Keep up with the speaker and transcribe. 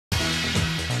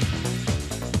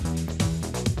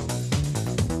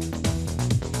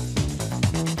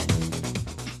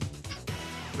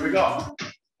we go.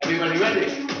 Everybody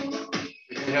ready?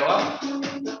 Inhale up.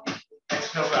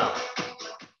 Exhale down.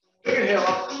 Big inhale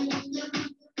up.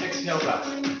 Exhale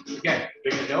down. Again,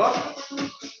 big inhale up.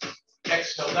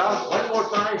 Exhale down. One more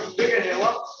time. Big inhale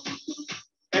up.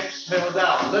 Exhale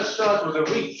down. Let's start with a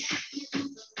reach.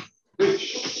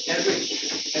 Reach and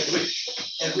reach and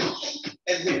reach and reach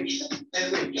and reach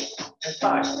and reach and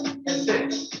 5 and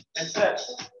 6 and 7.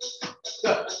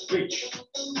 Good. Reach.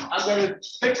 I'm going to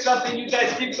pick something. You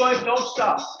guys keep going. Don't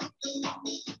stop.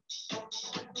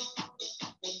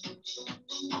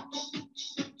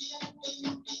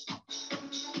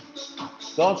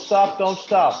 Don't stop. Don't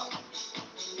stop.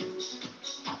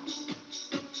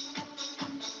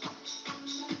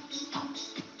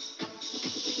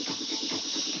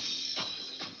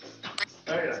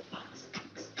 Very nice.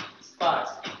 5,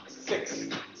 6.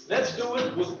 Let's do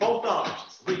it with both arms.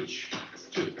 Reach.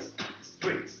 2,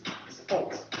 3,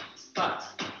 4, 5,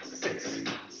 6,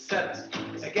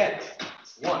 7. Again.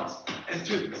 1 and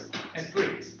 2 and 3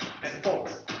 and 4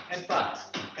 and 5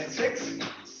 and 6,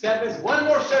 7. One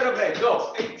more set of 8.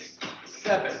 Go. 8,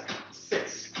 7,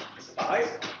 6,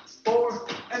 5, 4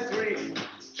 and 3,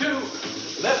 2.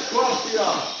 Let's cross the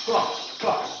arm. Cross,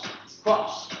 cross,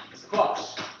 cross,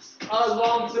 cross.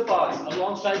 Along the body,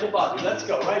 alongside the body. Let's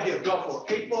go right here. Go for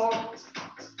 8 more,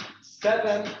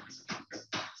 7,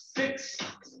 6,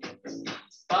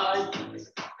 5,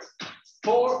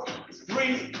 4,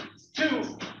 3,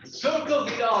 2. Circle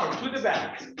the arm to the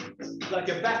back, like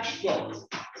a back stroke.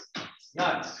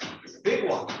 Nice. Big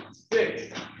one.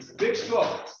 Big. Big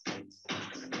stroke.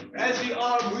 As the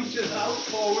arm reaches out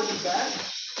forward and back,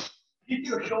 keep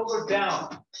your shoulder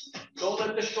down. Don't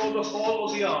let the shoulder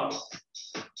follow the arm.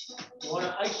 You want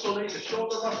to isolate the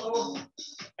shoulder muscle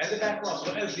and the back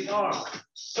muscle as the arm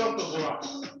circles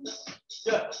around.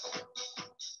 Good.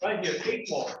 Right here, 8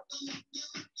 more.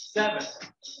 7,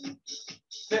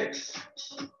 6,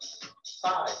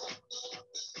 5,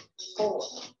 4,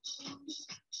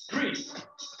 3,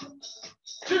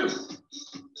 2.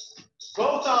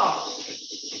 Both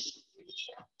arms.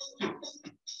 2.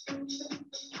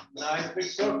 Nice big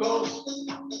circles.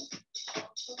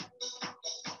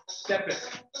 Step it.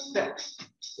 Step.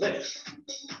 Lift.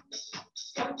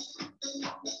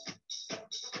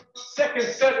 Second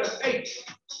set of 8,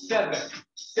 7,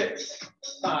 6,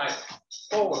 5,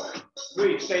 4,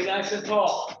 3. Stay nice and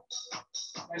tall.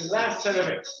 And last set of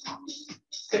 8.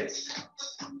 6,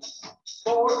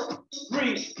 4,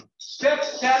 3. Step,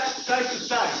 tap, side to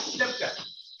side. Step, tap.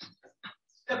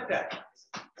 Step, tap.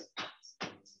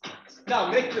 Now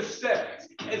make the step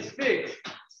as big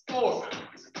or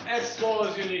as small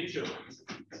as you need to.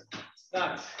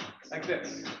 Nice. Like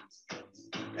this.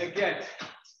 Again.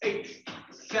 8,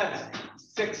 7,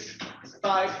 6,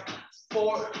 5,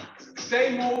 4.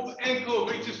 Same move. Ankle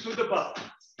reaches to the butt.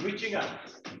 Reaching up.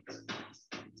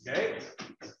 Okay.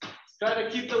 Try to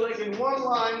keep the leg in one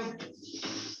line.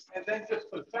 And then just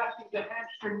contracting the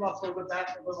hamstring muscle, the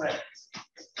back of the leg.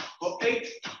 For 8,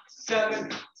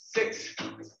 7, 6,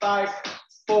 5,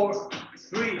 4,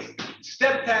 3.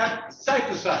 Step tap, side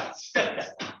to side. Step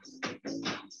tap.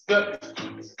 Good.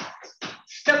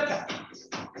 Step tap.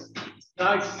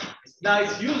 Nice.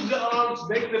 Nice. Use the arms,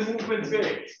 make the movement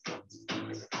big.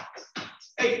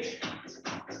 8,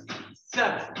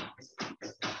 7,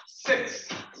 6,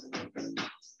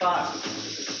 5,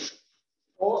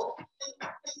 4,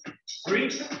 3,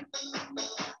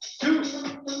 2.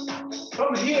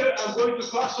 From here, I'm going to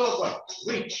cross over.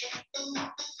 Reach.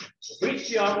 Reach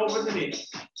the arm over the knee.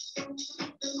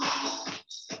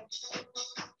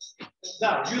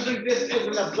 Now, using this as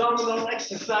an abdominal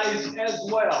exercise as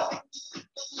well.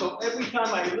 So every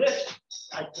time I lift,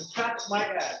 I contract my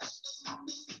abs.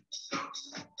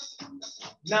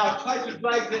 Now try to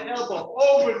drive the elbow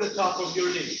over the top of your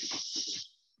knee.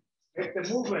 Make the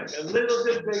movement a little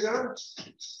bit bigger.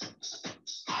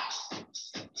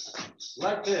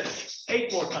 Like this.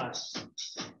 8 more times.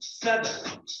 7,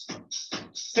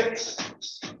 6,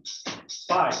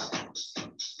 5,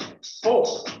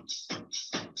 4,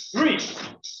 3,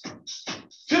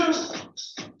 2.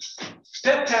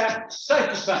 Step tap, side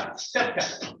to side. Step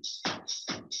tap.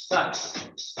 Nice.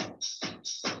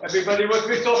 Everybody with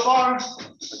me so far?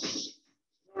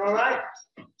 All right?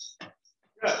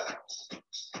 Good.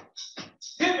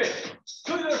 Pivot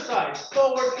to your side,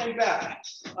 forward and back.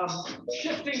 I'm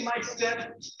shifting my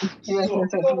step to a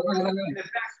forward and a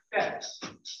back step.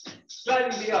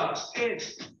 Sliding the arms in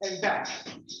and back,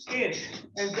 in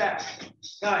and back.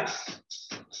 Nice.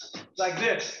 Like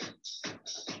this.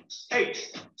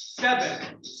 8,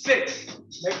 7, 6.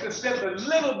 Make the step a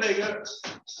little bigger.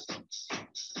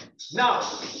 Now,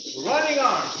 running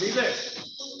arms, we lift.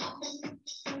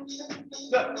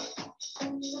 Step.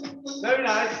 Very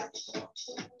nice.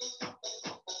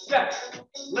 Step,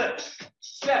 lift,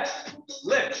 step,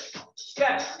 lift,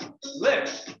 step,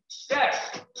 lift, step,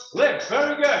 lift.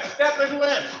 Very good. Step and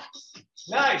lift.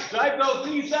 Nice. Drive those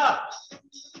knees up.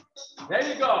 There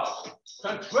you go.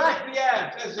 Contract the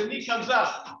abs as the knee comes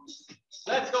up.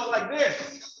 Let's go like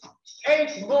this.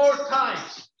 8 more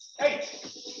times. 8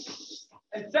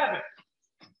 and 7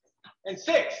 and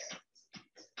 6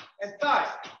 and 5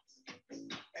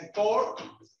 and 4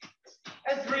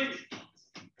 and 3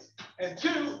 and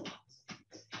 2.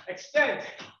 Extend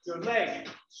your leg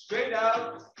straight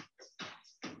out.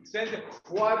 Extend the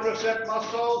quadricep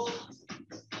muscles.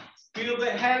 Feel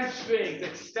the hamstrings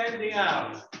extending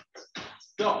out.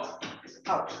 Go.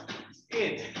 Out.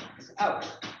 In. Out.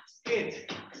 In.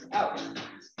 Out.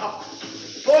 Up.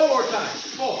 4 more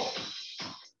times. 4.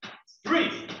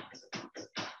 3.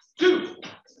 2.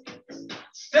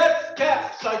 Step,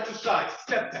 tap, side to side.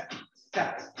 Step, tap,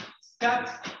 tap,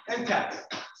 tap, and tap.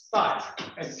 5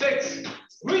 and 6.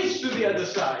 Reach to the other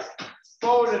side.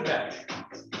 Forward and back.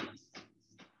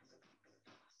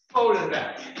 Forward and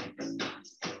back.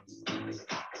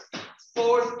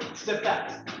 Forward, step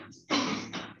back.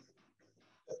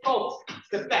 Forward,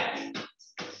 step back.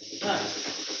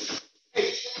 Nice.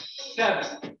 8,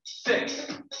 7, 6,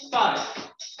 5,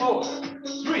 4,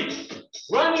 3.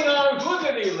 Running arms with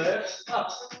the knee lift.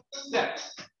 Up, step,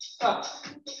 up,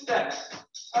 step,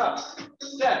 up,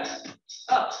 step,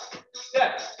 up,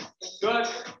 step. Good.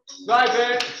 Drive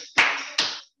it.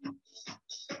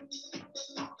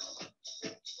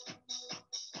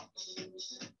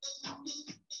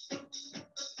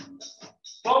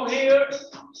 From here,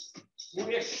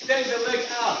 we extend the leg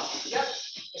out. Yep.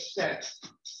 Extend.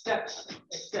 Step.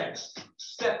 Extend.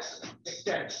 Step.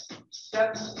 Extend.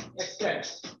 Step. Extend.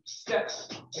 Step.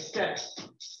 Extend.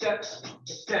 Step.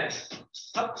 Extend.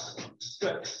 Up.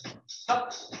 Good.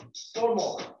 Up. 4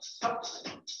 more. Up.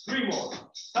 3 more.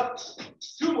 Up.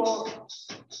 2 more.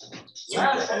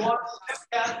 Last one.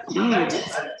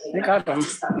 You got them.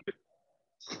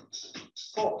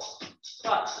 4,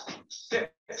 5,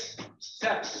 6,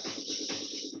 7.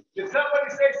 Did somebody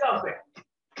say something?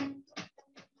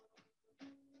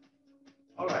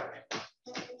 All right.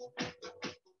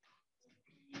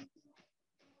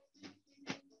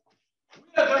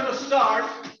 We are going to start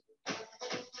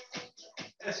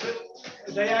as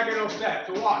a diagonal step.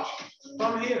 So watch.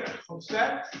 From here, from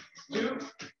step 2,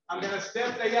 I'm going to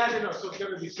step diagonal. So it's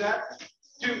going to be step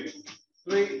 2,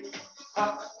 3,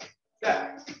 up,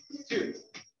 step 2,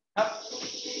 up.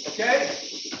 Okay?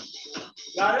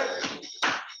 Got it?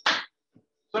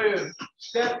 So you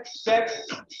step, step,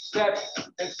 step,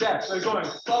 and step. So you're going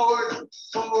forward,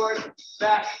 forward,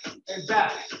 back, and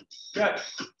back. Good.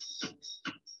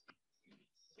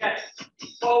 Yes.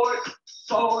 Forward,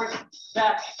 forward,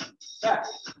 back, back.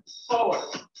 Forward,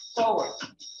 forward,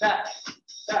 back,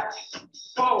 back.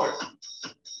 Forward.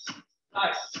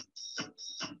 Nice.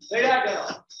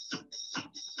 Diagonal.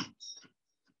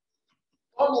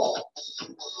 1 more.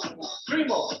 3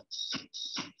 more.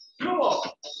 2 more.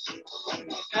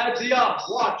 Add the arm.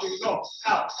 Watch it go.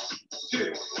 Out.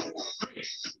 2, 3,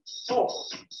 4.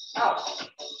 Out.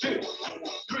 2,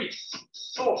 3,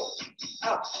 4.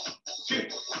 Out. 2,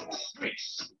 3,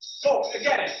 4.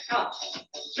 Again. Out.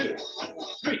 2,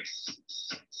 3.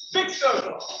 Big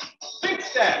circle. Big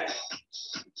step.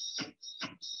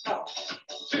 Out.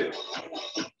 2.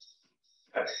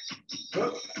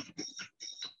 Good.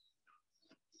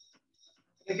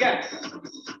 Again.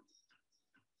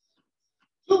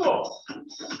 2 more.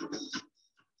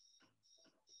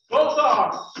 Both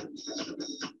arms.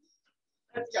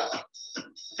 Let's go.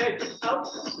 Take it out,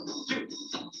 2,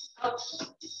 out,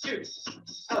 2,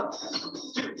 out,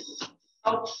 2,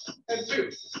 out, and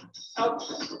 2, out,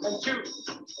 and 2,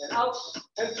 and out,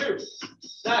 and 2.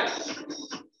 Nice.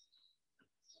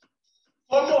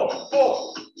 1 more.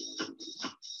 4,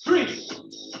 3,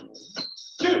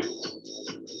 2.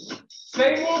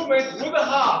 Same movement with a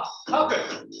hop. Hop it,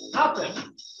 hop it,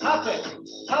 hop it,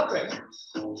 hop it.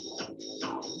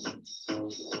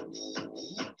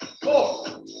 4.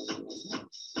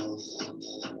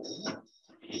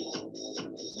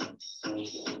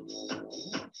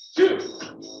 2.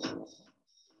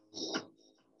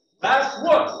 Last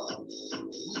one.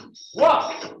 Walk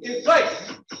in place.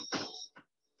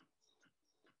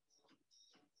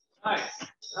 Nice,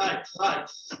 nice,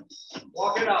 nice.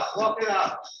 Walk it out, walk it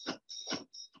out.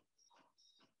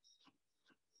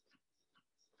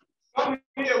 From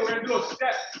here, we're going to do a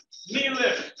step, knee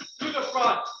lift to the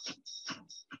front.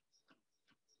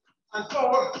 And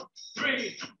 4,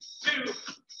 3, 2,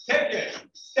 take it.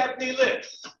 Step, knee lift.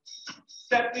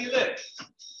 Step, knee lift.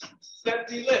 Step,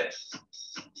 Empty lift.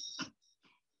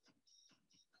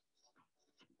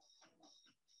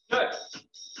 Good.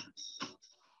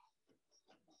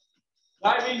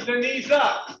 Driving the knees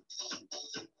up.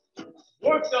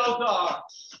 Work those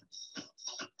arms.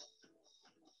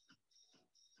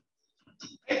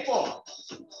 8 more.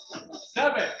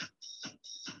 7,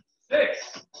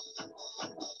 6,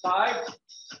 5,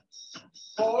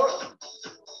 4,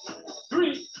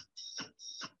 3,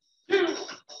 2.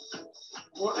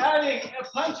 We're adding a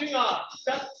punching arm.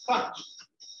 Step, punch.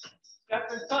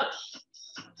 Step and punch.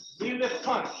 Knee lift,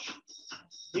 punch.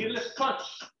 Knee lift, punch.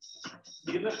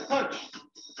 Knee lift, punch.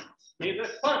 Knee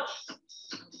lift, punch.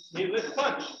 Knee lift,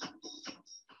 punch.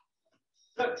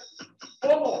 Good.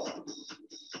 4 more.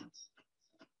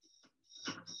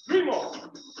 3 more.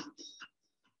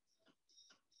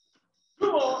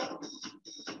 2 more.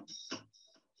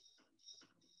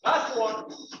 Last one.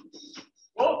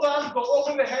 Both arms go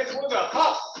over the head with a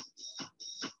hop.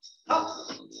 Hop.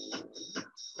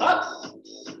 Hop.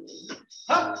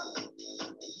 Hop.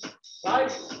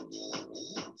 Right.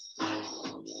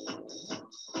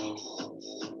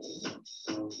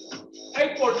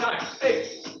 8 more times. 8,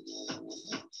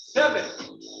 7,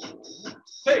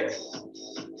 6,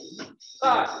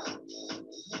 5,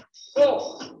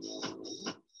 4,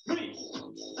 3,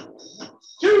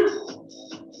 2.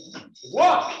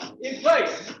 Walk in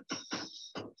place.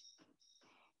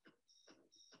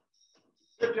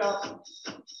 Good job.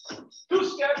 2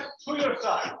 steps to your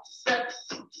side. Step,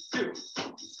 2,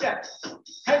 step.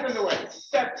 Head in the way.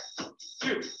 Step,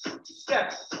 2,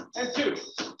 step, and 2,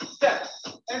 step,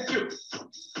 and 2.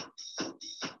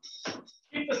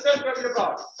 Keep the center of your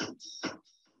body.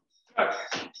 Good.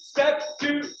 Step,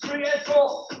 2, 3, and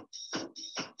 4.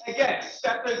 Again,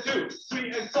 step and 2,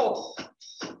 3, and 4.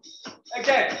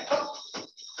 Again, up.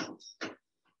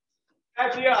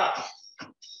 At the arms.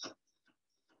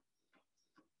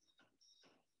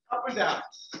 Up and down.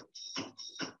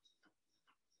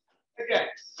 Again.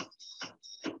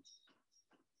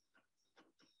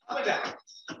 Up and down.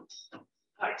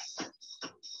 Nice.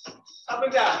 Up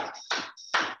and down.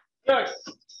 Good.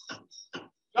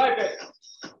 Drive it.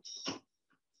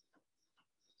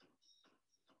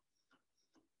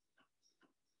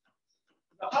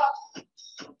 Up.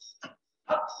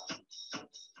 Up.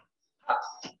 Up.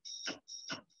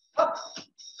 Up.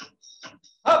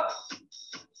 Up.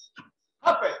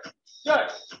 Up it. Good.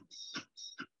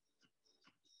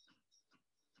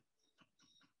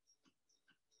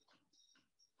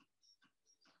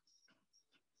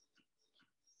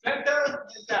 Center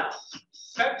and down.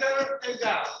 Center and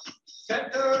down.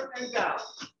 Center and down.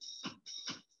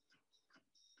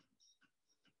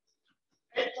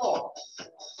 8 more.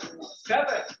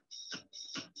 7,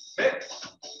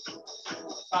 6,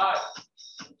 5,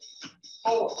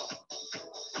 4,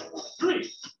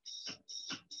 3,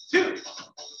 2.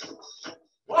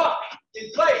 Walk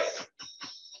in place.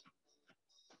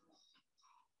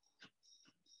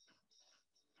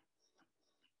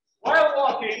 While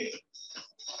walking,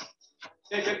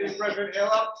 take a deep breath, inhale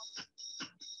up,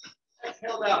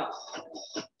 exhale down.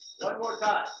 One more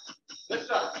time.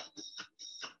 Lift up.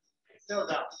 Exhale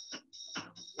down.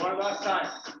 One last time.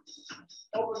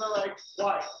 Open the legs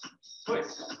wide.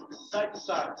 Twist. Side to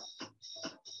side.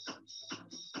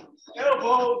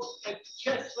 Elbows at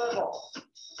chest level.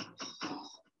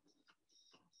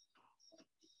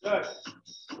 Good.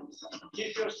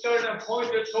 Keep your sternum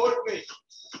pointed toward me.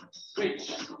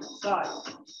 Reach. Side.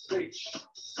 Reach.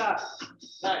 Side.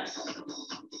 Nice.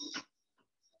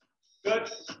 Good.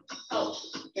 Out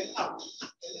and out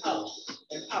and out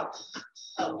and out.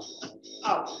 Out.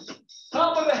 Out.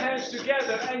 Palm of the hands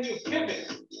together and you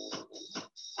pivot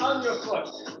on your foot.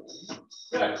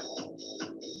 Good.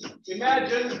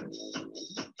 Imagine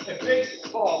a big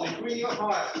ball between your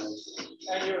arms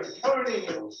and you're turning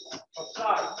it from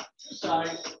side to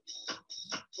side.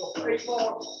 So 8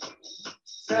 more,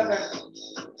 7,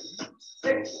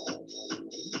 6,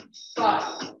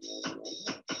 5,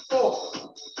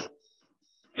 4,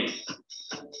 3,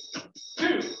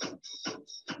 2.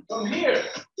 From here,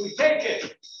 we take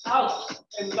it out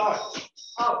and lunge,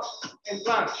 out and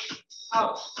lunge,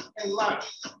 out and lunge.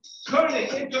 Turning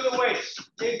into the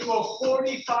waist, into a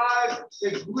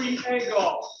 45-degree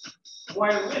angle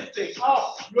while lifting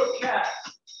off your calf.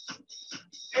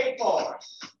 8 more,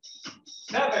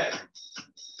 7,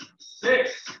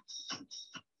 6,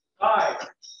 5,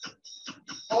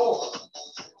 4,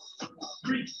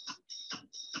 3,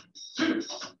 2.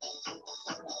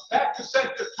 Back to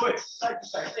center twist, side to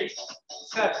side. 8,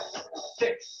 7,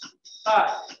 6, 5.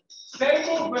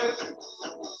 Same movement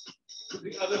to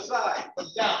the other side, from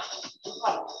down to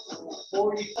up,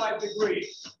 45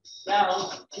 degrees. Down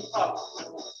to up.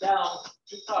 Down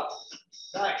to up.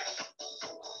 Nice.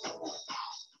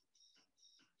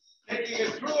 Taking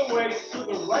it through the weight to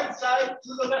the right side,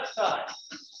 to the left side.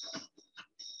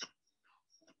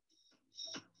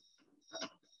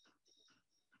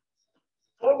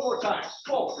 Four more times.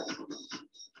 4,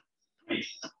 3,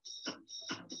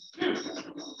 2.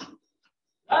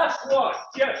 Last one.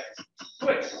 Yes.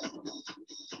 Twist.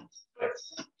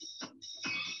 Twist.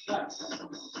 Nice.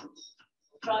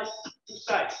 Side to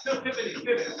side. Still pivoting.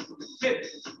 Pivot. Pivot.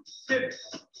 Pivot.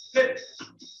 Pivot.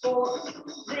 4,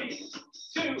 3,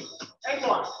 2, and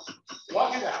 1.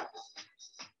 Walk it out.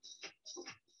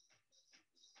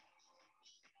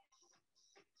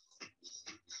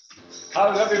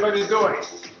 How's everybody doing?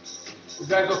 You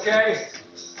guys okay?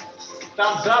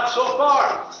 Thumbs up so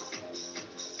far.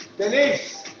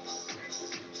 Denise.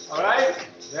 All right?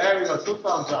 There we go. 2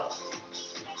 thumbs up.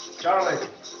 Charlie.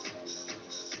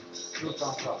 2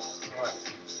 thumbs up. All right.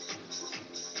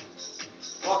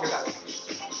 Walk it out.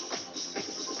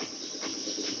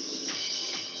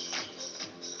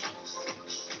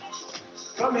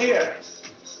 From here.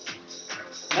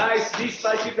 Nice knee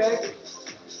spiky bend.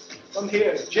 From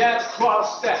here, jab,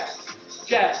 cross, step.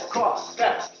 Jab, cross,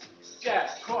 step. Jab,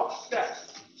 cross, step.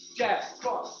 Jab,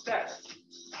 cross, step.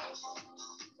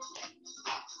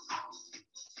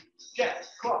 Jab,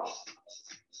 cross.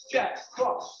 Jab,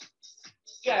 cross.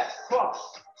 Jab, cross.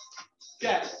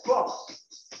 Jab, cross.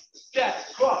 Jab,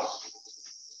 cross.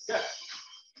 Good.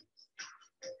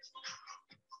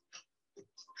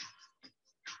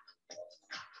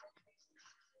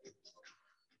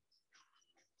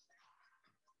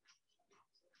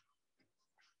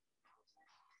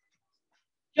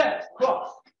 Jab,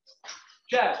 cross.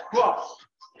 Jab, cross.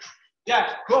 Jab,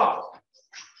 cross.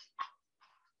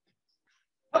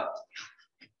 Up.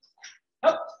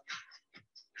 Up.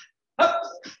 Up.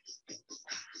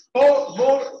 4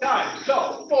 more times.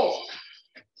 So 4,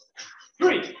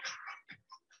 3,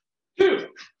 2.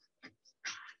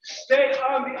 Stay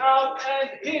on the out and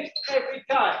hit every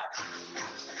time.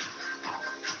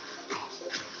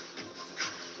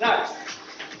 Nice.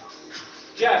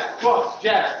 Jab, cross,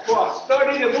 jab, cross.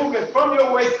 Starting the movement from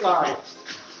your waistline.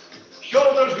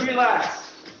 Shoulders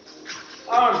relax.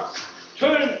 Arms,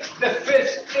 turn the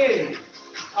fist in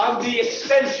on the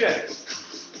extension.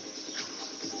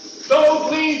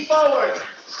 Don't lean forward.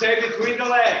 Stay between the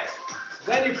legs.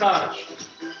 Then you punch.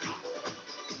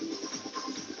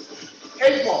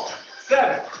 8 more.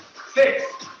 7, 6,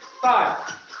 5,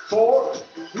 4,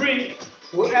 3.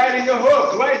 We're adding a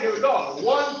hook. Right, here we go.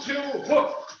 1, 2,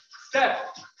 hook. Step.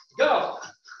 Go.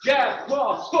 Jab,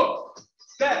 cross, hook.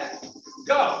 Step.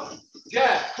 Go.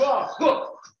 Jab, cross,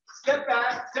 hook. Step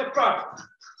back, step front.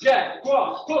 Jab,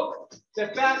 cross, hook.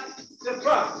 Step back, step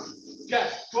front.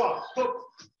 Jab, cross, hook.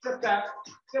 Step back,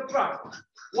 step front.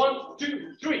 1,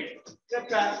 2, 3. Step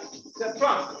back, step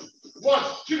front. 1,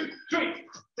 2, 3.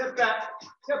 Step back,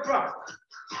 step front.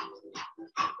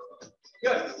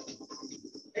 Good.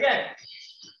 Again.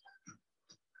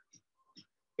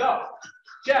 Go.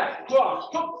 Jab, cross,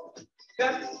 hook.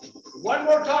 Step. 1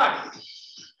 more time.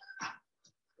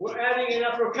 We're adding an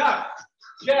uppercut.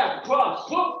 Jab, cross,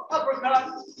 hook, uppercut,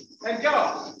 and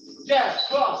go. Jab,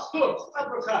 cross, hook,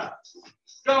 uppercut.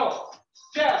 Go.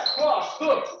 Jab, cross,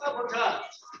 hook, uppercut,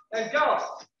 and go.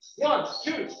 1,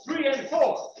 2, 3, and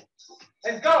 4.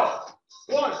 And go.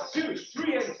 1, 2,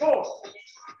 3, and 4.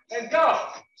 And go.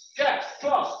 Jab,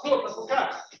 cross, hook,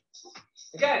 uppercut.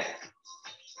 Again.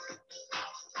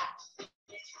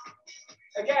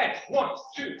 Again. 1,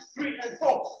 2, 3, and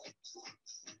 4.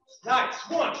 Nice.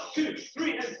 1, 2,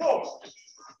 3, and 4.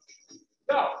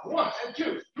 Go. 1, and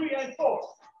 2, 3, and 4.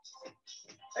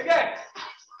 Again.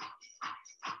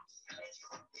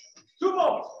 2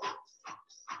 more.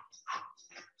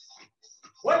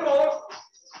 1 more.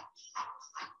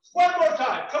 1 more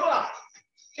time. Come on.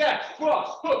 Jab,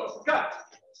 cross, hook, uppercut.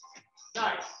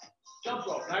 Nice. Jump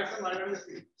rope. Nice and light on your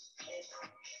feet.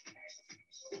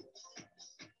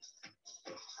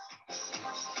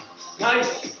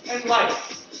 Nice and light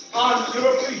on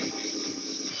your feet.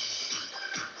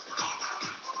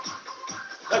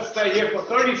 Let's stay here for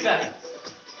 30 seconds.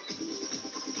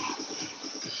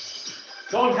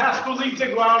 Don't have to leave the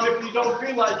ground if you don't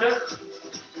feel like it,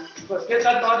 but get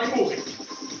that body moving.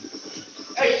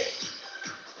 8,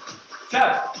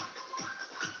 7,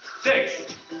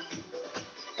 6,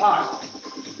 5,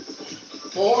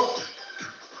 4,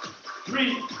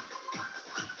 3,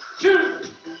 2.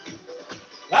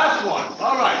 Last one.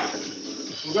 All right.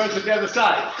 We're going to the other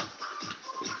side.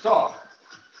 So,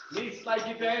 knees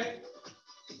slightly bent.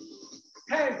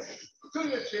 Hands to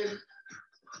your chin.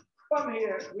 From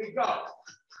here, we go.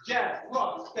 jab,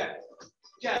 cross, step,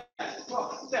 jab,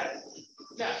 cross, step,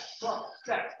 jab, cross,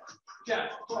 step, jab,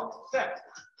 cross, step,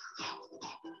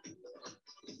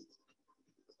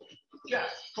 jab,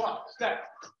 cross, step.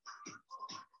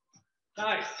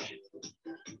 Nice.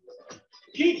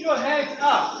 Keep your hands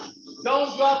up.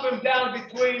 Don't drop them down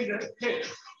between the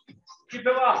hips. Keep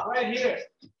them up right here.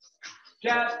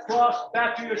 Jab, cross,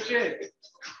 back to your chin.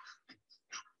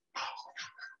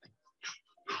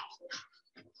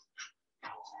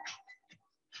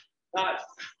 Nice.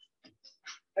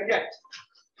 Again.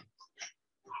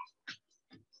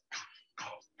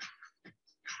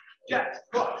 Jab,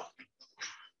 cross.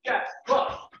 Jab,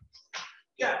 cross.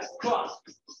 Jab, cross.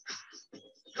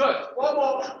 Good. One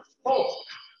more. Hold.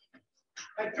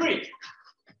 And 3.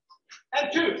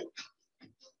 And 2.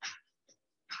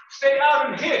 Stay out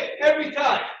and hit every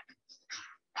time.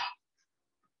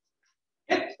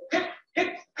 Hit, hit, hit,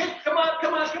 hit. Come on,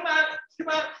 come on, come on, come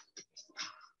on.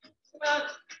 Come on.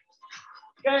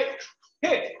 Okay.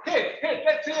 Hit, hit, hit.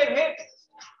 Let's see it hit.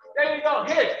 There you go.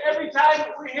 Hit. Every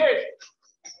time we hit.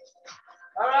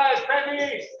 All right,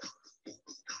 Penny.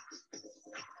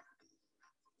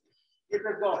 Keep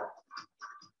it going.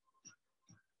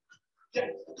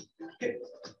 Hit, hit,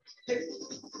 hit.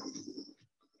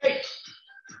 8,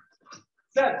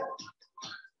 7.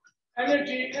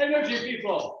 Energy, energy,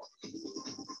 people.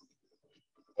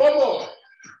 4 more.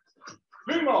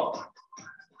 3 more.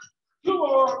 2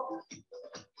 more.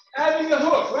 Adding the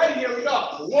hook. Right here we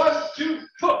go. 1, 2,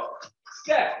 hook.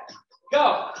 Step.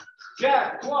 Go.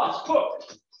 Jab, cross, hook.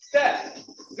 Step.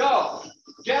 Go.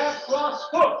 Jab, cross,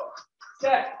 hook.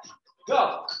 Step.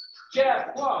 Go.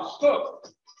 Jab, cross, hook.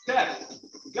 Step.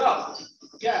 Go.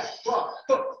 Jab, cross,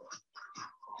 hook.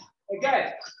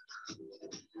 Again.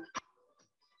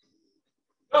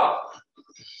 Go.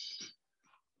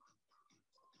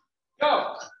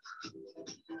 Go.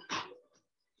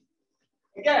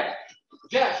 Again.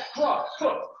 Jab, cross,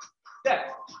 hook.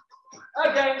 Step.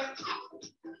 Again.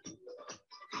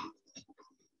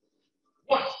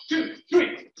 1, 2,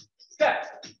 3.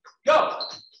 Step. Go.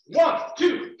 1,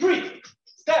 2, 3.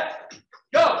 Step.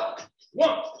 Go.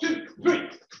 1, 2, 3.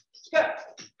 Step.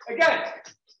 Again.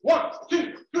 1,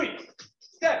 2, 3.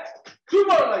 Step. 2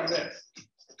 more like this.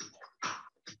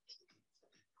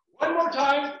 One more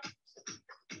time.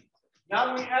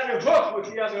 Now we add a hook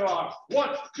with the other arm.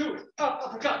 1, 2, up,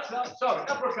 uppercut. Sorry,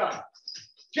 uppercut.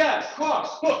 Jab,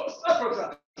 cross, hook,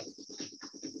 uppercut.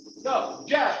 No,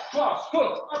 jab, cross,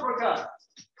 hook, uppercut.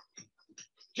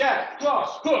 Jab,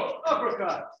 cross, hook,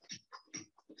 uppercut.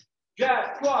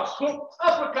 Jab, cross, hook,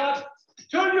 uppercut.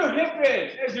 Turn your hip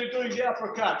in as you're doing the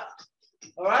uppercut.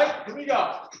 All right, here we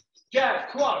go. Jab,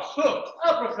 cross, hook,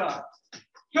 uppercut.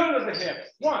 Turn to the hip.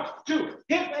 1, 2,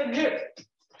 hip and hip.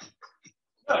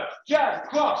 Good. Jab,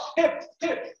 cross, hip,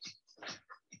 hip.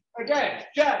 Again,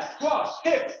 jab, cross,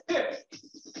 hip, hip.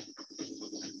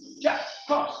 Jab,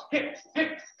 cross, hip,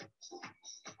 hip.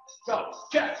 Go.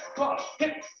 Jab, cross,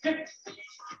 hip, hip.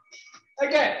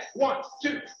 Again, 1,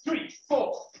 2, 3,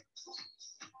 4.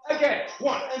 Again,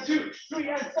 1 and 2, 3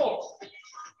 and 4.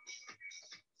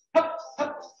 Hup,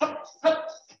 hup, hup, hup.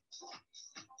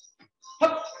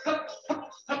 Hup, hup, hup,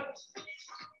 hup.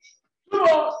 2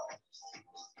 more.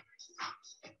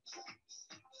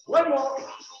 1 more.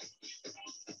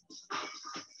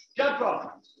 Jump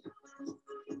off.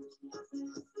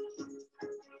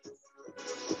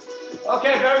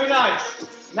 Okay, very nice.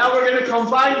 Now we're going to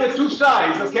combine the 2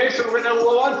 sides, okay? So we're going to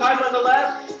go 1 time on the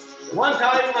left, 1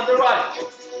 time on the right.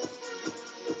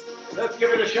 Let's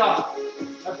give it a shot.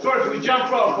 At first, we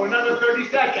jump rope for another 30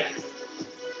 seconds.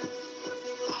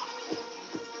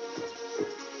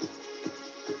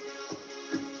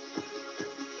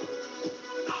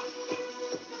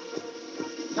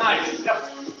 Nice.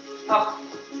 Up, up,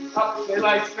 up. Stay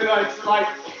light, stay light, stay light.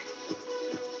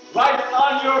 Right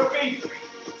on your feet.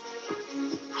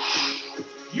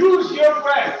 Use your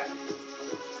breath.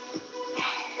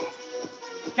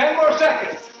 10 more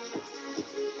seconds.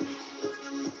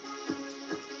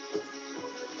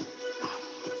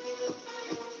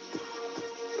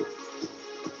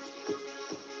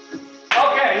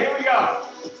 Okay, here we go.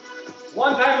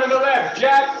 1 time on the left,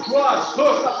 jab, cross,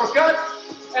 hook, uppercut.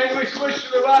 And we switch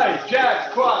to the right,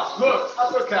 jab, cross, hook,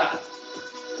 uppercut.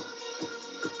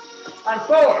 And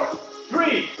 4,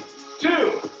 3,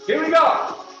 2, here we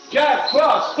go. Jab,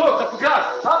 cross, hook,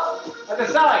 uppercut, up, at the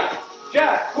side.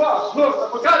 Jab, cross, hook,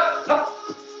 uppercut, up,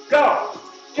 go.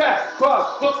 Jab,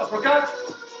 cross, hook, uppercut,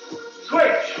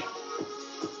 switch.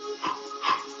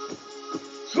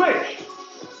 Switch.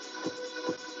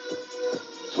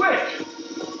 Switch.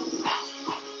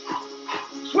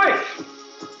 Switch.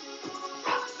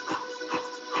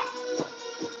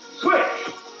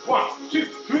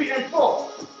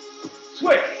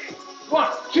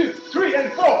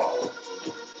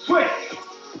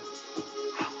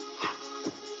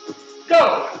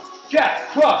 Go. Jab,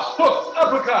 cross, hook,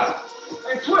 uppercut.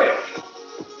 And switch.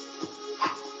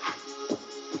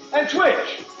 And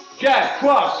switch. Jab,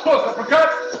 cross, hook, uppercut.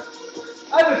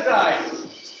 Other side.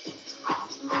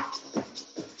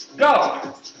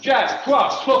 Go. Jab,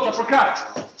 cross, hook,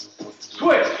 uppercut.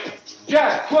 Switch.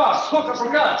 Jab, cross, hook,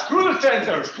 uppercut. Through the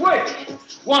center. Switch.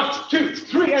 1, 2,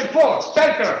 3, and 4.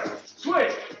 Center.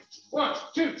 Switch. 1,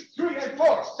 2, 3, and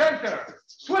 4. Center.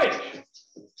 Switch.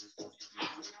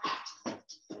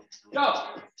 Go.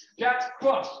 Jab,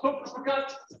 cross, hook,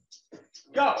 uppercut.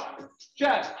 Go.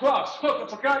 Jab, cross, hook,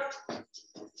 uppercut.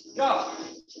 Go.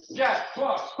 Jab,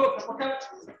 cross, hook, uppercut.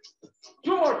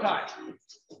 2 more times.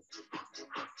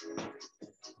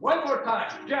 1 more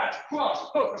time. Jab, cross,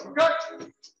 hook,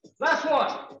 uppercut. Last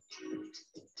one.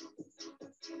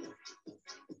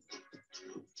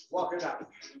 Walk it out.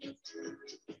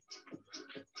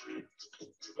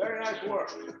 Very nice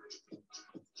work.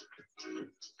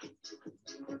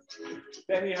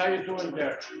 Danny, how you doing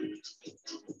there?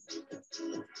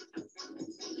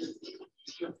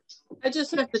 I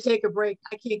just have to take a break.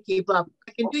 I can't keep up.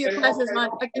 I can do your classes on.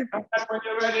 I can. Come back when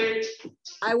you're ready.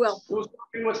 I will. Do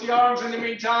something with the arms in the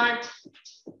meantime.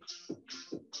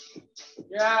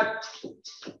 Yeah.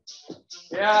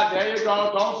 Yeah, there you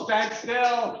go. Don't stand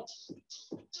still.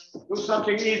 Do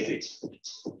something easy.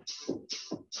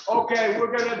 Okay,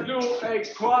 we're gonna do a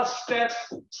cross step,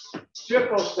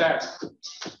 triple step.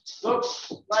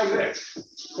 Looks like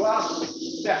this. Cross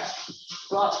step,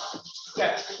 cross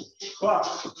step,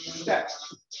 cross step.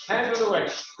 Hands on the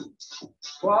waist.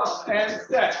 Cross and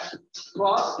step,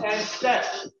 cross and step,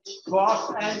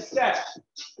 cross and step.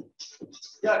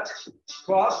 Good.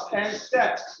 Cross and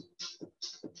step.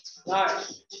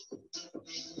 Nice.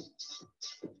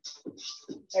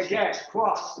 Again,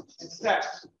 cross and step,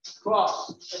 cross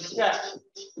and step.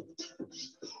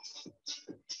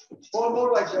 4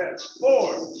 more like this.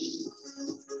 4,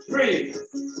 3,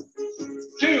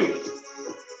 2,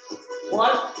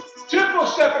 1. Triple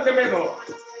step in the middle.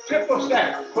 Triple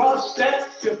step. Cross step,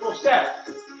 triple step.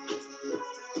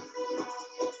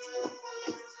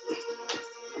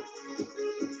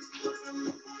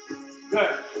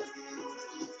 Good.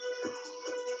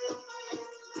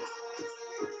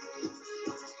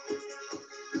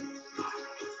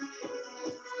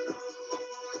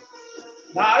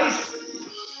 Nice.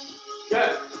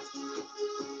 Good.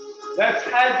 Let's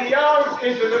add the arms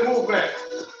into the movement.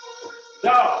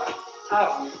 Down,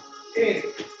 out, in,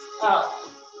 out,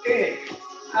 in,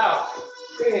 out,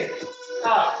 in,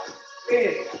 out,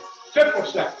 in. Triple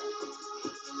step.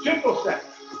 Triple step.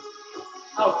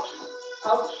 Out,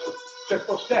 out,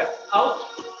 triple step. Out,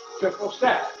 triple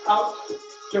step. Out,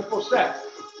 triple step.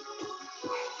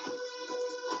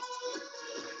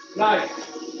 Nice.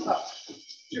 Up.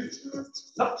 Shoot,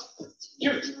 up,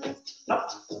 shoot,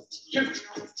 up, shoot,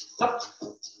 up,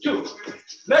 shoot.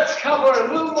 Let's cover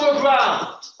a little more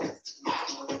ground.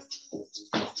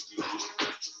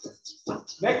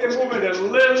 Make the movement a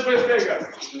little bit bigger.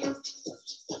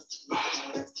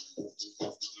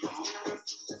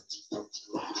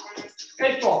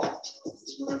 Eight more.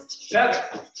 7,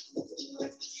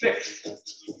 6,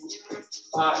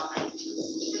 5,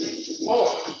 4,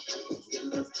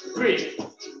 3,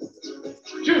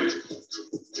 2,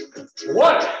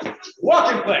 1.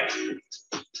 Walk in place.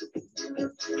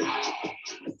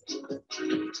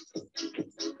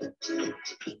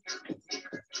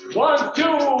 One,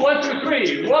 two, 1, 2,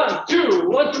 3. 1, 2,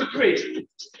 1, 2, 3.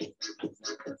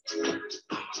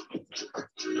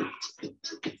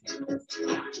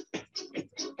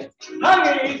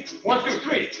 High knees, 1, 2,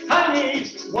 3. High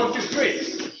knees, 1, 2, 3.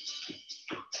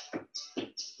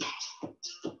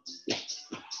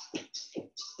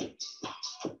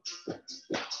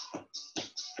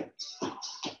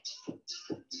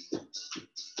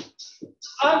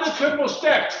 On the triple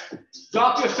step,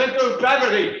 drop your center of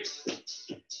gravity.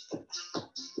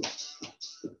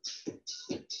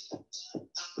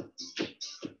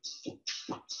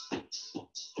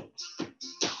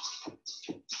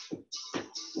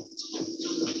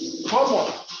 One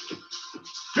more,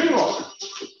 3 more,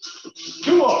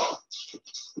 2 more,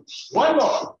 1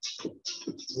 more.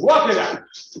 Walk it out.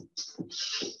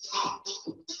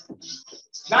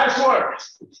 Nice work.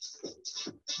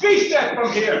 V-step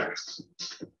from here.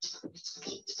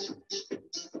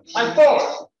 And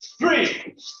 4,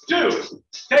 3, 2,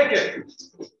 take it.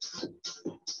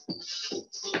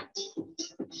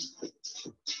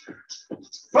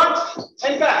 Front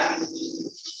and back.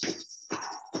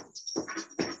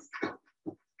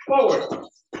 Forward,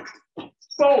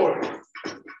 forward,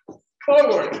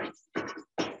 forward,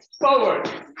 forward.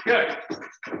 Good.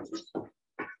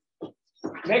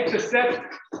 Make the step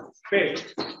big.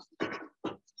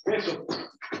 Okay, so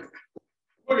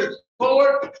put it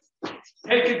forward,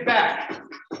 take it back.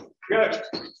 Good.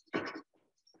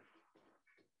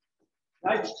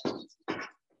 Nice.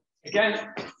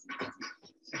 Again.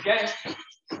 Again.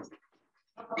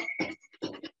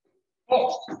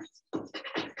 4,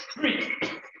 3,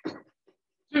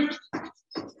 2.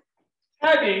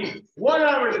 Heading 1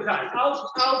 arm at a time. Out,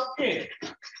 out, in.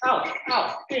 Out,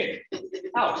 out, in.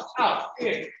 Out, out,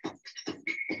 in.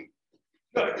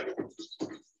 Good.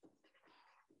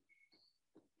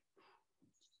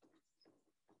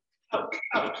 Out,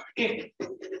 out, in.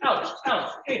 Out,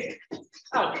 out, in.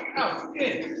 Out, out,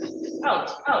 in.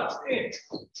 Out, out, in.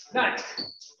 Nice.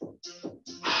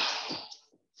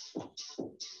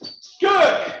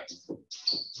 Good.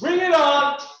 Bring it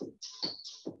on.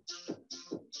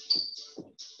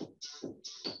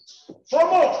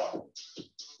 4 more.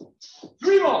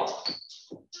 3 more.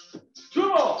 2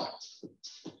 more.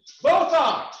 Both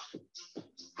arms.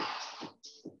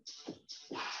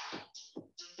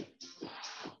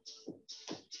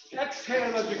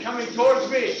 Exhale as you're coming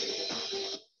towards me.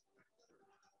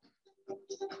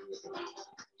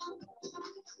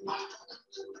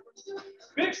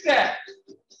 Big step.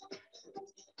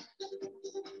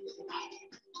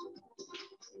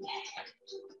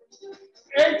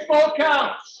 8 full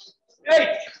counts. 8,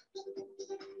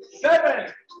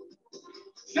 7,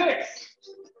 6,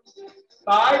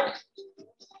 5,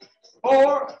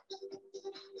 4,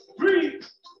 3.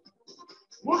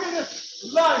 We're going to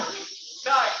lunge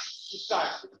side to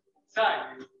side, side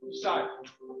to side.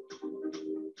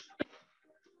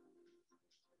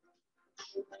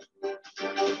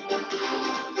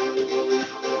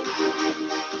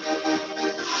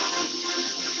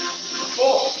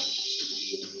 Four,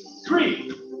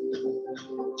 3,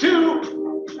 2.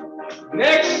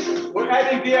 Next, we're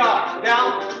adding the arm.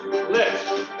 Down,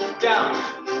 lift, down,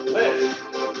 lift.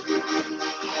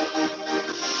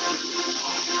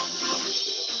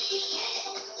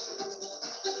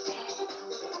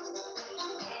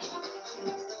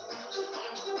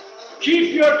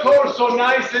 Keep your torso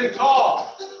nice and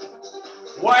tall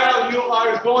while you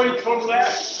are going from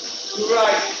left to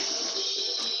right.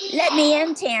 Let me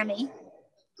in, Tammy.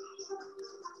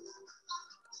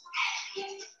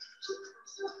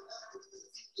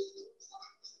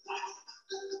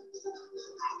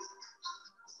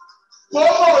 One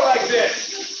more like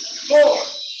this. 4,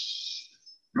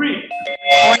 3,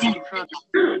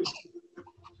 2.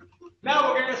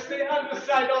 Now we're going to stay on the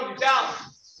side only. Down,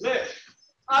 lift,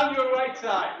 on your right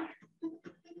side.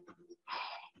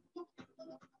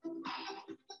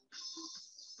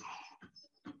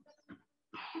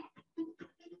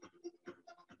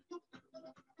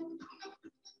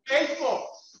 Eight, 4,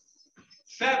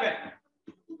 7,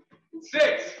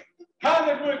 6. Count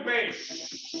it with me.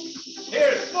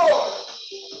 Here's 4,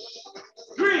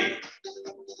 3,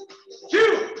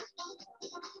 2.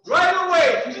 Right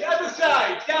away to the other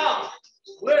side. Down,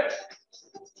 lift.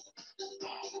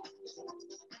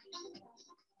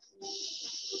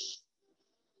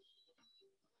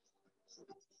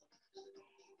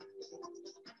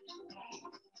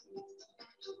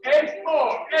 Eight,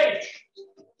 4, 8,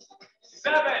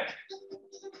 7,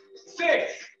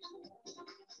 6,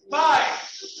 5,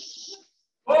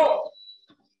 4,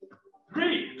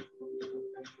 3,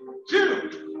 2,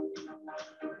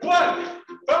 1.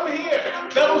 From here,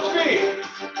 double speed.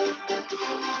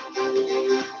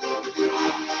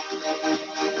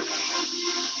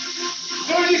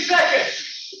 30 seconds.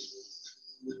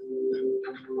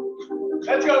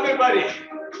 Let's go, everybody.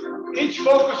 Each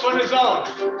focus on his own.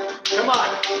 Come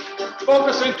on,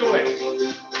 focus into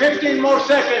it. 15 more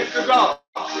seconds to go.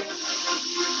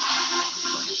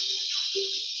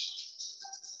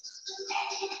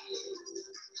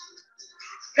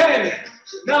 10,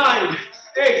 9,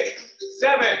 8,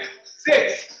 7,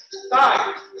 6,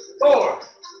 5, 4,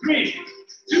 3,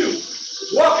 2,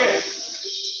 walk it.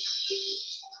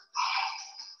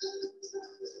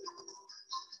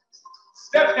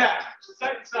 Step tap,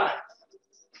 side to side.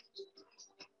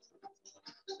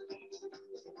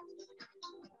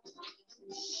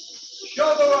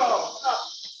 Shoulder roll, up,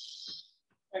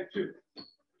 and 2,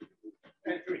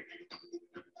 and 3,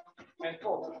 and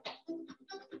 4,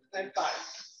 and 5,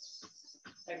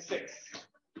 and 6,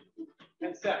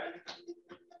 and 7,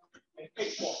 and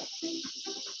 8 more.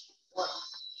 1,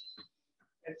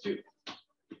 and 2,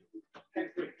 and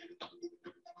 3,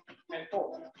 and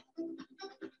 4,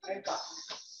 and 5,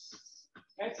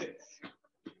 and 6,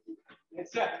 and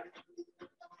 7,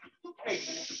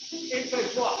 8. Inside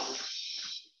block.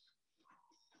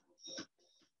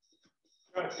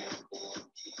 Good.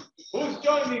 Who's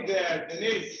joining there?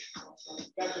 Denise.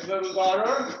 That's your little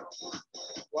daughter.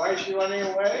 Why is she running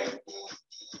away?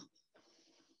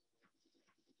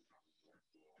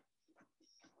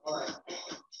 All right.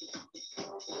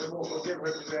 We will forgive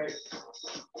her today.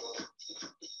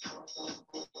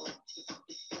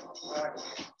 All right.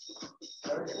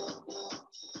 There we go.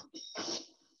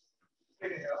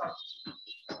 Big inhale up.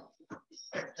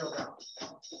 Exhale down.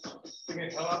 Big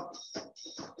inhale up.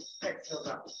 Exhale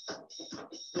down.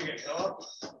 Big inhale up.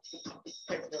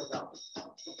 Exhale down.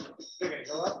 Big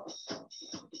inhale up.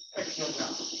 Exhale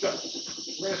down. Good.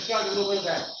 We're going to start a little bit of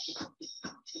that.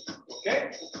 Okay?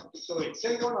 So we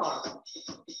extend one arm.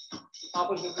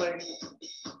 Opposite leg.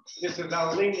 This is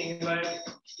our leaning leg.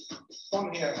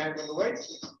 From here, hand on the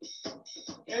waist.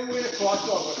 And we're going to cross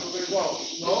over. So we're going to go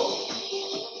slow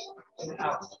and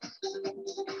out.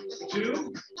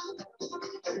 2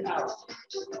 and out.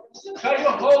 Try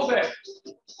to hold it.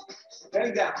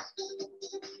 Then down.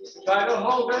 Try to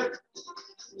hold it.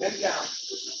 Then down.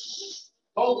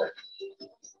 Hold it.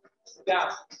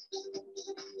 Down.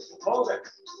 Hold it.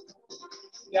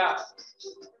 Down.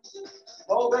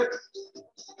 Hold it.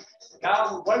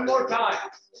 Down one more time.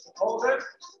 Hold it.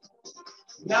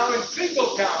 Now in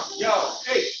single count. Go.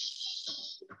 8,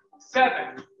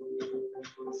 7,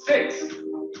 6,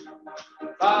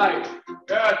 5.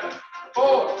 Good.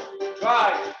 4,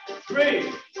 5,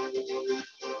 3,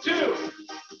 2.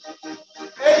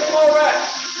 8 more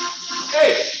reps.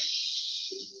 8,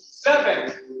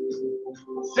 7,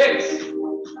 6,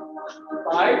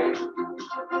 5,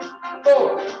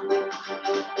 4,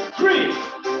 3,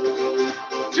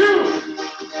 2.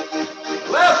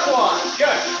 Last one.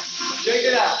 Good. Shake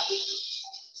it out.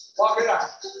 Walk it out.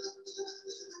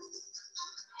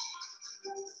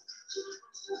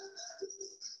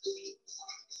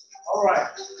 All right.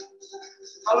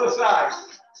 Other side.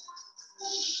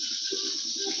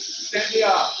 Stand the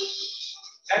arm.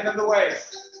 Hand on the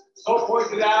waist. Toe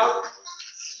pointed out.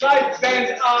 Slight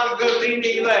bend on the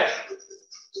leaning leg.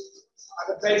 On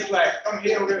the base leg. From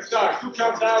here, we're going to start. 2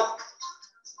 counts out.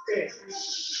 In.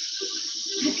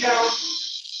 2 counts.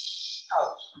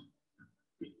 Out.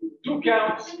 2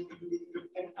 counts.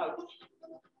 And out.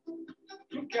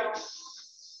 2 counts.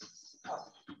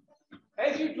 Out.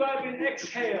 As you drive in,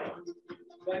 exhale.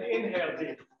 Then inhale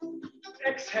deep.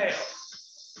 Exhale.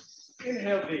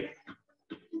 Inhale deep.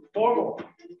 4 more.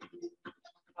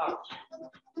 Out.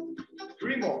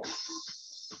 3 more.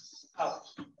 Out.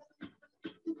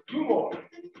 2 more.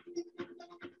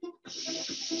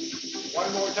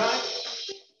 1 more time.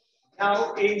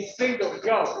 Now in single,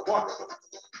 go. 1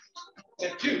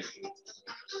 and 2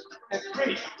 and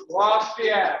 3. Wash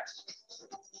the abs.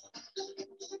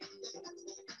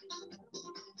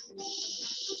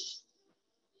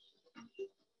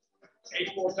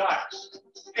 8 more times.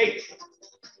 8,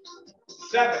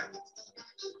 7,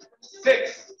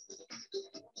 6,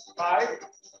 5,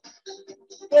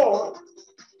 4,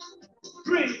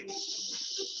 3,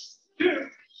 2.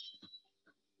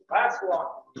 Last one.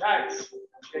 Nice.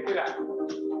 Take it out.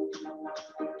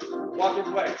 Walk in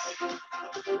place.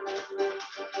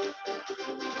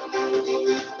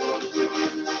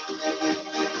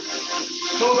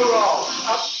 Shoulder roll.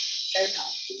 Up and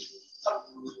out. Up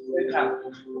and out.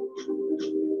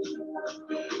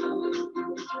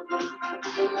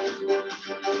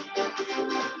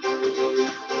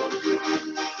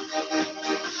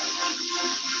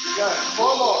 Good.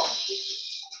 4 more.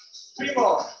 3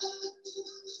 more.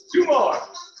 2 more.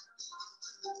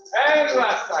 And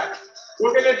last time.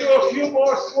 We're going to do a few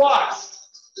more squats.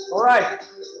 All right.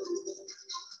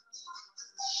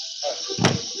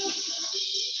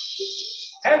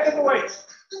 Hands at the waist.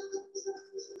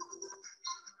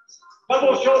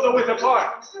 Double shoulder width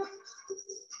apart.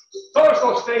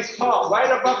 Torso stays tall,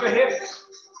 right above the hips.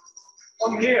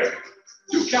 From here,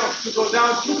 2 counts to go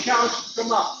down, 2 counts to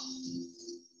come up.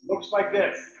 Looks like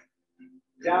this.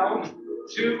 Down,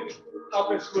 2,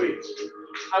 up and squeeze.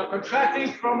 I'm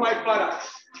contracting from my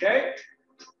buttocks, okay?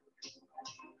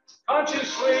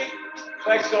 Consciously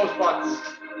flex those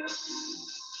buttocks.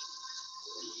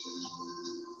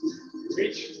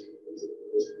 Reach.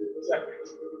 Second.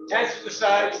 Hands to the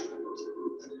side.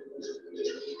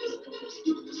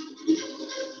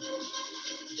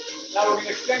 Now we're going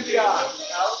to extend the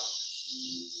arms out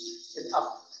and up.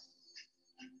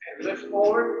 And lift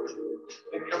forward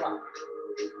and come up.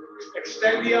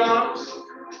 Extend the arms,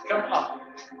 come up.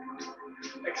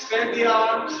 Extend the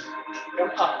arms,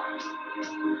 come up.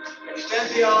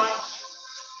 Extend the arms,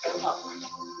 come up.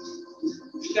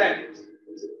 Extend.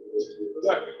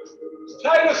 Good.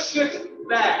 Try to sit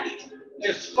back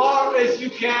as far as you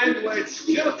can where it's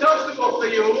still comfortable for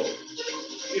you.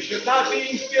 You should not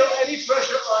be feel any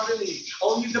pressure on the knees,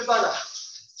 only the buttock.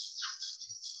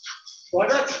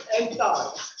 buttocks and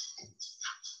thighs.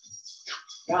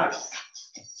 Nice.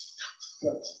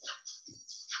 Good.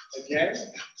 Again.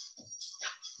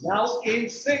 Now in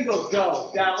singles,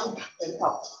 go down and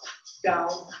up, down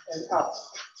and up,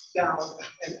 down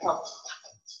and up,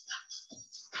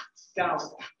 down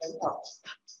and up,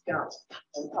 down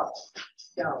and up,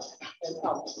 down and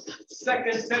up.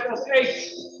 Second set of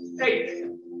 8, 8,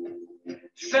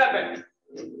 7,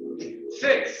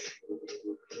 6,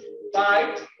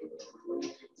 5.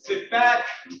 Sit back,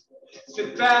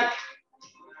 sit back,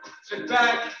 sit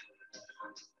back.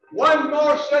 One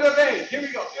more set of 8. Here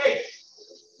we go. 8,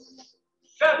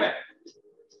 7,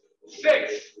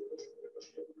 6,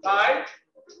 5,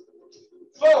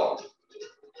 4,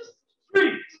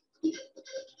 3,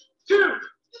 2,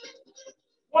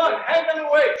 1. Hang on the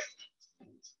waist.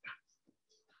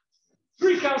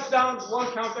 3 counts down,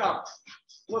 1 count up.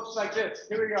 Looks like this.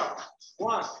 Here we go.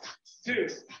 1, 2,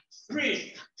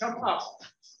 3. Come up.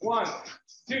 1,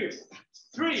 2,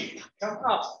 3. Come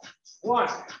up. 1,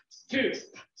 2,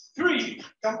 3.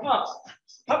 Come up.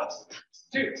 Up.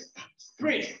 2,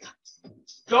 3.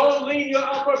 Don't lean your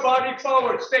upper body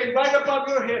forward. Stay right above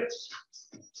your hips.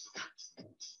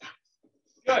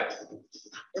 Good.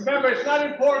 Remember, it's not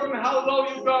important how low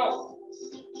you go.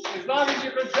 As long as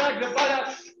you contract the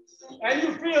buttocks and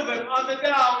you feel them on the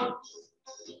down,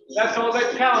 that's all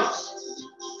that counts.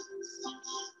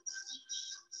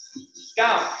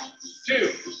 Down. 2,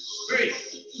 3.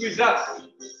 Squeeze up.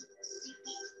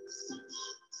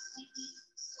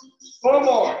 4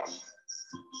 more.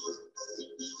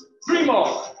 3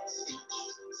 more.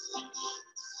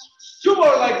 2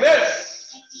 more like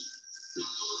this.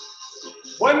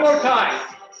 1 more time.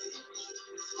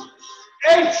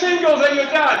 8 singles and you're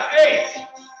done. 8,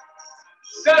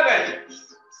 7,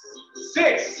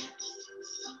 6,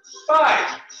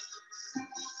 5,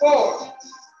 4,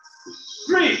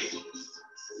 3,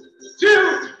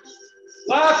 2.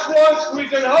 Last one,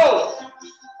 squeeze and hold.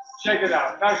 Check it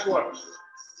out. Nice work.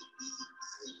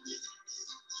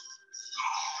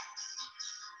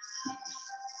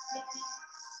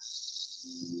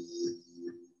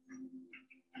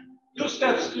 Two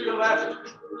steps to your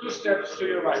left, 2 steps to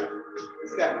your right.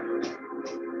 Step.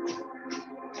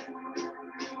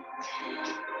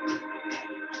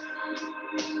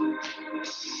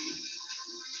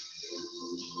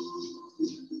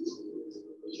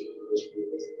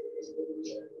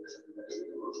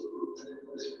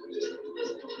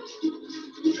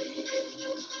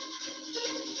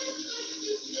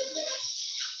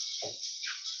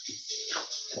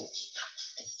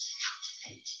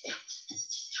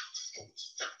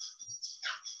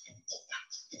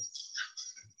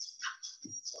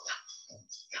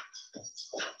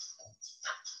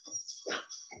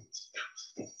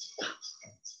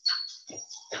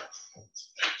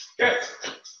 Good.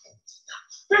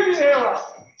 Big inhale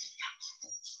up.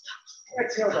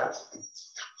 Exhale down.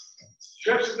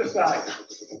 Stretch to the side.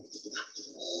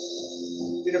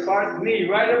 Feet apart, knee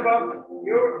right above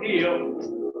your heel.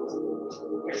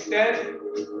 Extend.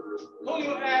 Pull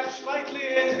your abs slightly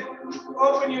in.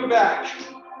 Open your back.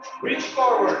 Reach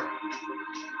forward.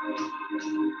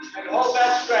 And hold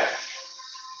that stretch.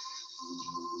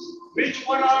 Reach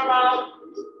one arm out.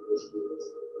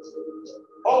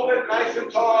 Hold it nice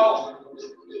and tall.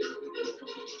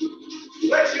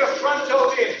 Flex your front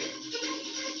toe in.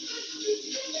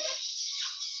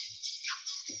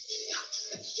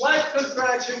 Slight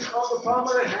contraction of the palm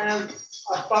of the hand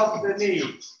above the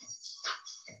knee.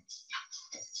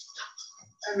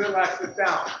 And relax it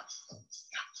down.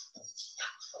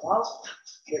 Come up,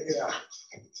 check it out.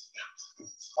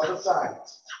 Other side.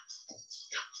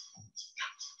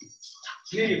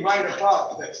 Knee right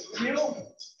above the heel.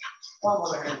 Palm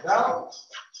of the hand down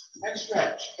and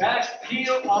stretch. Back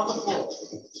heel on the floor.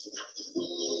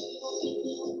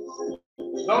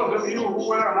 Those of you who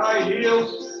wear high heels,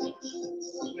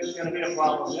 it's going to be a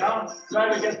problem now.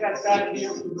 Try to get that back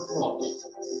heel to the floor.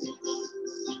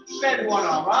 Extend one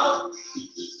arm out.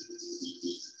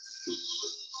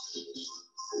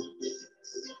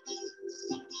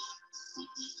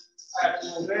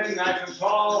 Abs move in, nice and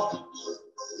tall,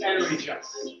 and reach up.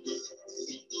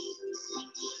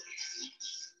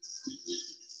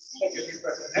 Take a deep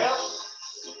breath, inhale.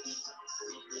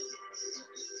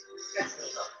 Exhale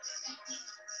down.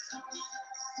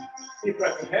 Deep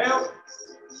breath, inhale.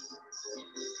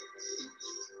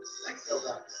 Exhale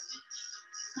down.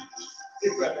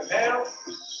 Deep breath, inhale.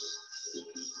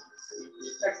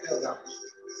 Exhale down.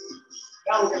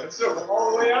 Now we're going to circle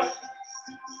all the way up.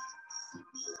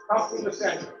 Come through the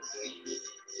center.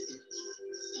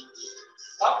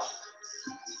 Up.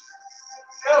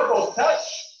 Elbows touch.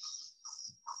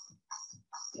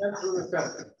 and through the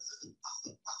center.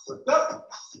 Lift up,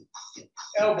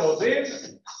 elbows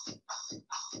in,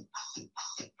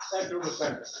 and through the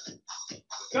center.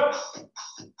 Lift up,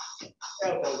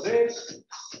 elbows in,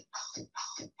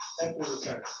 and through the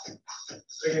center.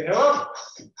 Bring it up,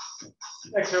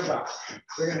 exhale back.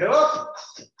 Bring it up,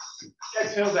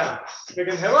 exhale down. Bring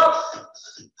it up,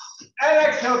 and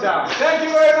exhale down. Thank you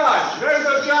very much. Very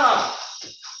good job.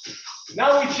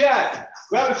 Now we chat.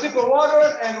 Grab a sip of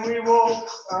water and we will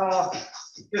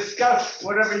discuss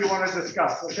whatever you want to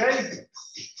discuss, okay?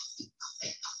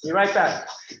 Be right back.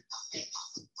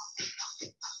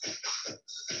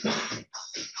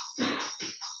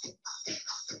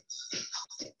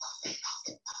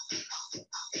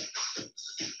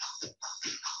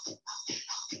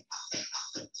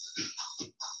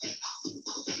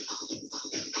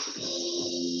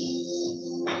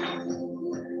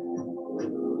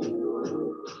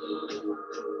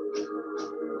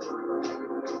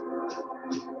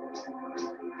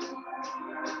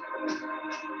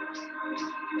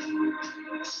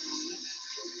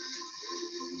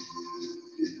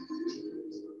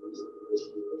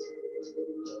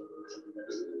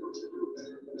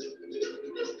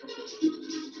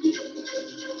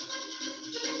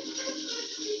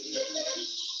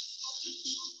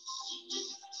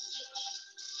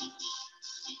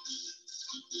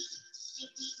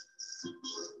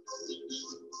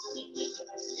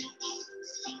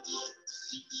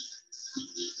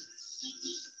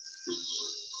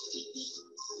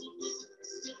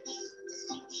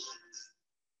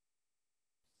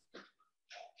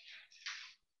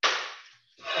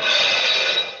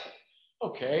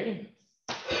 Okay,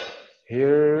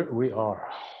 here we are.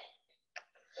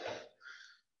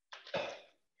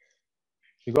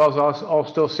 You guys all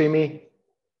still see me?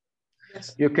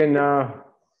 Yes. You can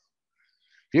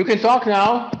talk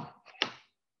now.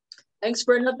 Thanks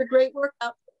for another great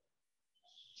workout.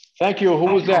 Thank you.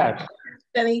 Who was that?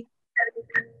 Penny.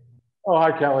 Oh,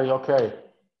 hi, Kelly. Okay.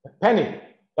 Penny.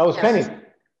 That was Yes. Penny.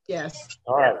 Yes.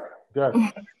 All right. Good.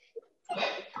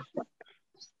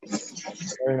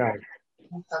 Very nice.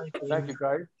 Thank you,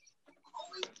 guys.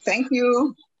 Thank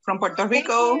you. From Puerto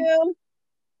Rico. Thank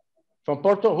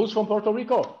you. Who's from Puerto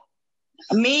Rico?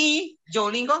 Me,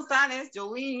 Jolene Gonzalez,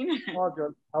 Jolene. Oh,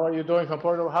 good. How are you doing from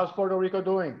Puerto Rico? How's Puerto Rico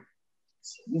doing?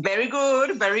 Very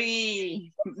good,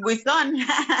 with sun.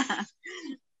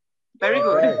 Very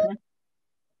good. Okay.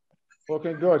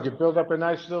 Looking good. You build up a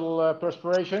nice little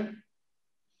perspiration?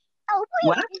 Oh,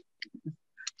 What?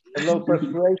 A little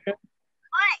perspiration?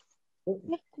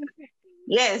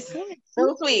 Yes,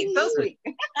 so sweet, so sweet.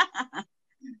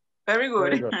 Very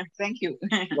good. Very good. Thank you.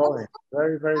 Going.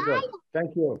 Very, very good.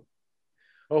 Thank you.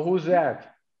 Oh, who's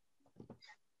that?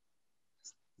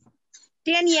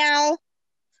 Danielle,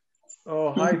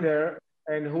 Oh, hi there.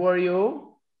 And who are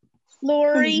you?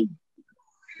 Lori.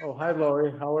 Oh, hi,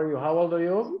 Lori. How are you? How old are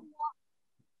you?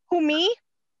 Who, me?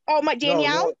 Oh, my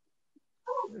Danielle?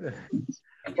 No.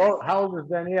 Oh, how old is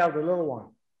Danielle, the little one?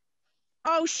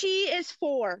 Oh, she is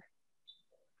 4.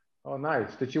 Oh,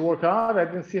 nice. Did she work out? I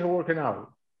didn't see her working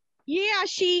out. Yeah,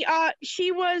 she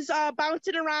was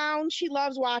bouncing around. She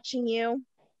loves watching you.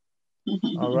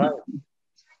 All right.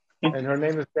 And her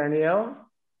name is Danielle?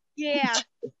 Yeah.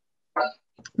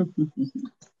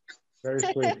 Very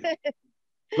sweet.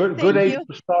 Good age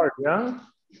to start, yeah?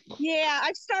 Yeah,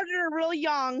 I started her real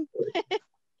young.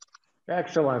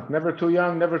 Excellent. Never too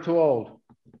young, never too old.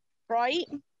 Right?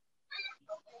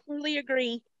 Really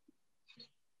agree.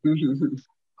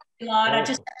 Gilad, I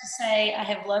just have to say I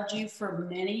have loved you for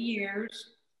many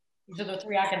years. These are the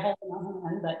 3 I could hold in my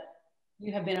hand, but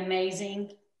you have been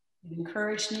amazing. You've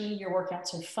encouraged me. Your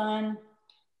workouts are fun.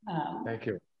 Thank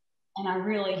you. And I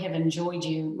really have enjoyed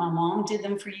you. My mom did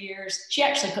them for years. She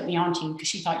actually put me on to you because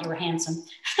she thought you were handsome.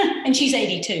 And she's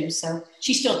 82, so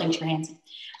she still thinks you're handsome.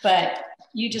 But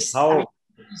you just, I mean,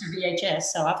 these are VHS,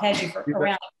 so I've had you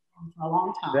around for a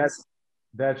long time.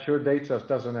 That sure dates us,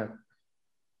 doesn't it?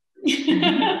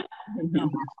 In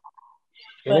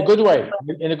But, a good way.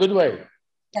 In a good way.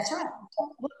 That's right.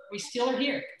 Look, we still are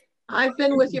here. I've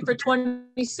been with you for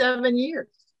 27 years.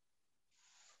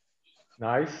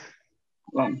 Nice.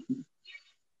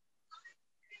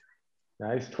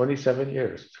 Nice. 27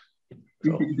 years.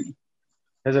 So,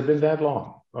 has it been that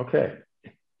long? Okay.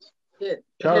 It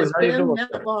Charlie, has how you been doing?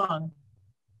 that long.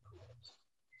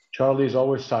 Charlie's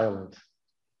always silent.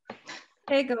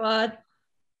 Hey, Gilad.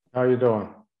 How are you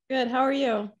doing? Good. How are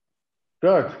you?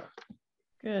 Good.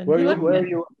 Good. Where are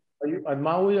you? Are you on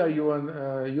Maui? Are you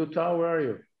in Utah? Where are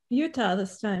you? Utah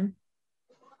this time.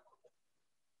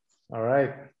 All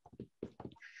right.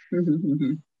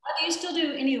 Do you still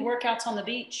do any workouts on the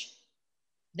beach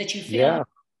that you film? Yeah.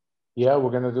 Yeah,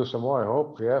 we're gonna do some more. I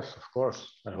hope. Yes, of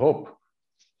course. I hope.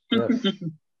 Yes.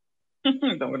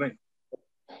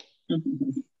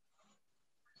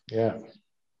 Yeah.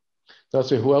 Let's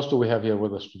see. Who else do we have here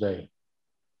with us today?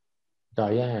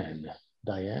 Diane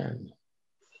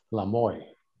Lamoy.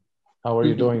 How are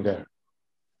you doing there?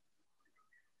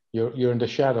 You're in the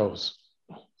shadows.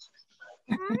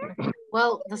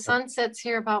 Well, the sun sets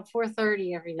here about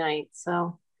 4:30 every night,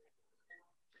 so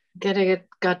it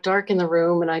got dark in the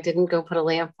room, and I didn't go put a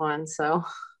lamp on, so.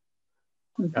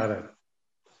 Got it.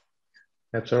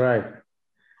 That's all right.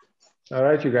 All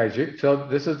right, you guys. So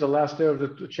this is the last day of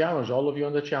the challenge. All of you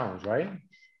on the challenge, right?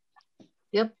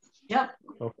 Yep.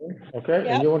 Okay. Okay. Yep.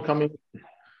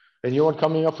 Anyone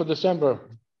coming up for December?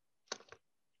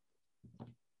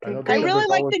 know I really December's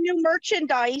like always- the new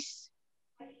merchandise.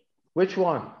 Which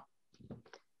one?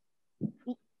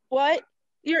 What?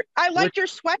 I like your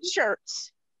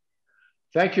sweatshirts.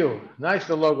 Thank you. Nice,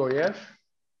 the logo, yes?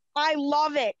 I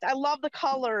love it. I love the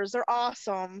colors. They're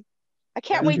awesome. I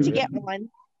can't Thank wait you. to get one.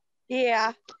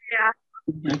 Yeah.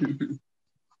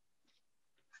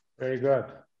 Very good.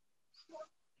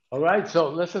 All right, so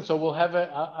listen, so we'll have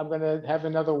I'm gonna have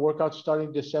another workout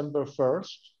starting December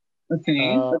 1st.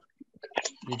 Okay.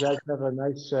 You guys have a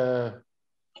nice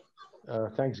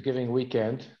Thanksgiving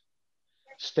weekend.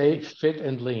 Stay fit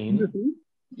and lean.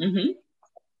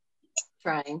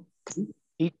 Trying.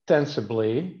 Eat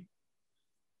sensibly.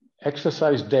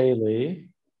 Exercise daily.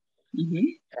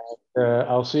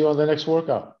 I'll see you on the next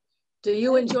workout. Do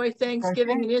you enjoy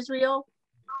Thanksgiving in Israel?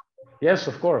 Yes,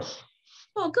 of course.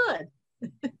 Oh, good.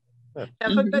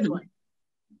 Have a good one.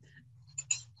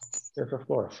 Yes, of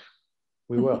course.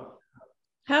 We will.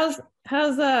 How's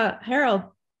Harold?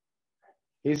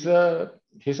 He's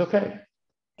okay.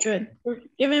 Good.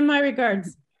 Give him my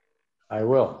regards. I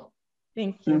will.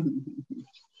 Thank you.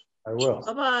 I will.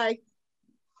 Bye-bye.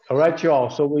 All right, y'all.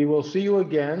 So we will see you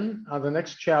again on the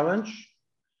next challenge.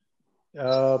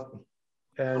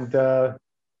 And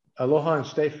aloha and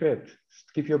stay fit.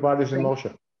 Keep your bodies in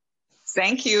motion.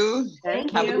 Thank you.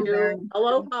 Thank Have a good you. day.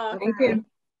 Aloha. Thank you.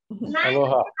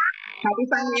 Aloha. Happy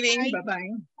Thanksgiving. Bye-bye.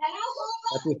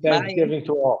 Happy Thanksgiving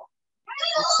to all.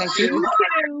 Thank you.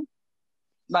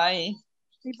 Bye.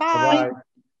 Bye.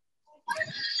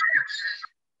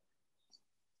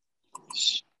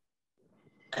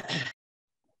 Bye-bye.